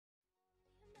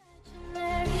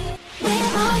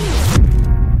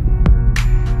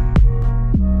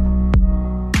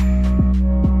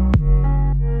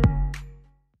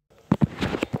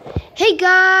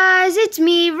guys, it's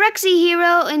me, Rexy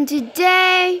Hero, and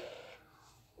today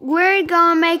we're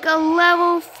gonna make a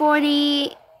level for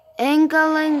the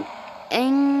Alangasurus,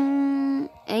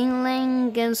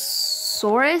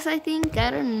 I think.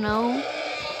 I don't know.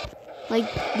 Like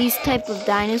these type of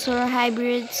dinosaur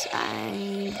hybrids.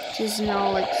 I just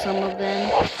know like some of them.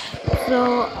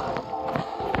 So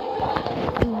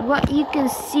what you can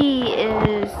see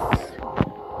is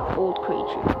old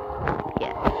creature.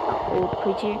 Yeah, old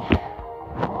creature.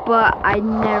 But I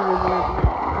never did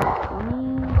that.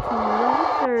 20 to level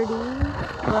 30.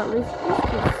 But let's just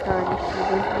get started for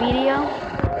this video.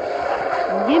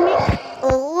 Give me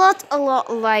a lot of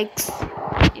likes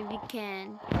if you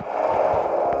can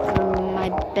for my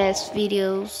best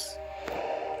videos.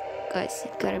 Guys,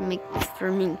 you gotta make this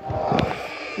for me.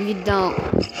 If you don't,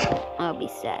 I'll be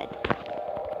sad.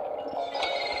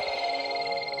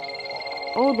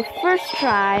 Oh, the first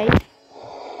try.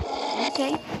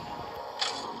 Okay.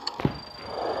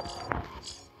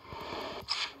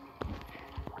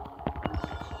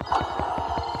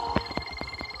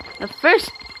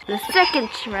 The second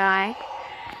try.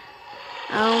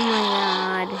 Oh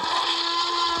my god.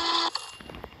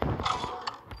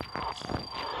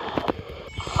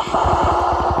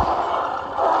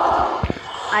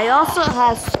 I also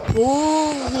have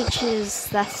school, which is,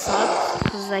 that sucks,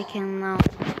 because I cannot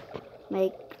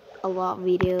make a lot of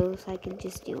videos. I can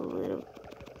just do a little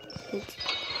bit.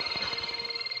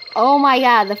 Oh my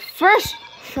god, the first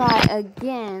try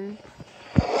again.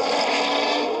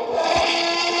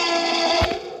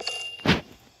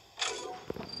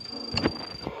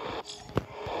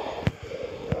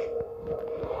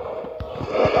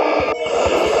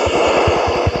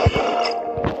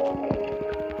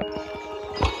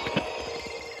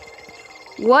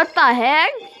 What the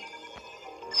heck?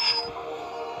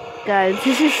 Guys,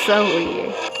 this is so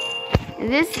weird.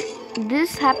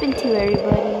 This happened to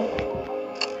everybody.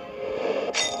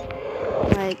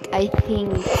 Like, I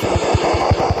think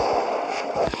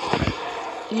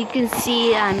you can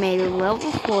see I made a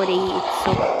level 40. It's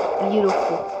so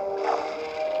beautiful.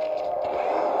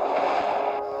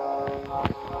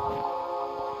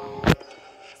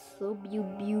 So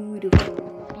beautiful.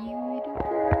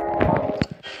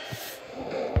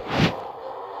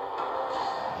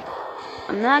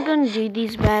 I'm not gonna do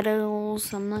these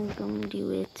battles. I'm not gonna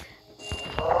do it.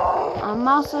 I'm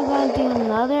also gonna do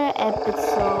another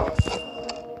episode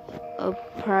of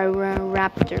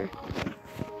Raptor.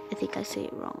 I think I say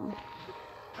it wrong.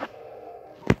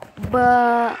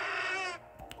 But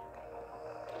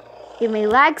give me a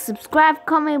like, subscribe,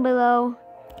 comment below,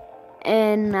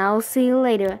 and I'll see you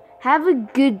later. Have a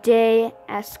good day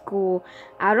at school.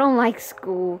 I don't like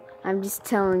school. I'm just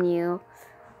telling you.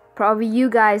 Probably you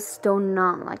guys do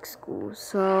not like school,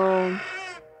 so